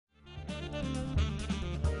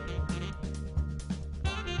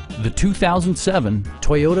The 2007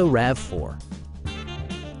 Toyota RAV4.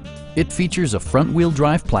 It features a front-wheel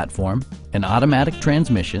drive platform, an automatic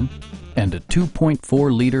transmission, and a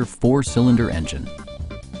 2.4-liter four-cylinder engine.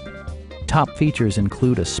 Top features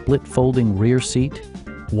include a split folding rear seat,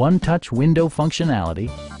 one-touch window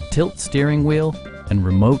functionality, tilt steering wheel, and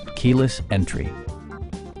remote keyless entry.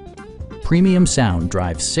 Premium sound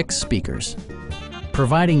drives 6 speakers,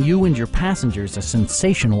 providing you and your passengers a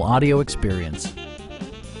sensational audio experience.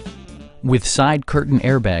 With side curtain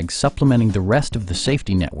airbags supplementing the rest of the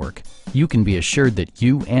safety network, you can be assured that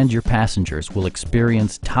you and your passengers will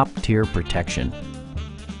experience top-tier protection.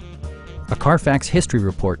 A Carfax history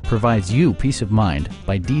report provides you peace of mind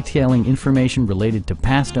by detailing information related to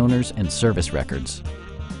past owners and service records.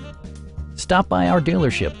 Stop by our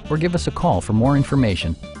dealership or give us a call for more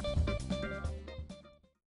information.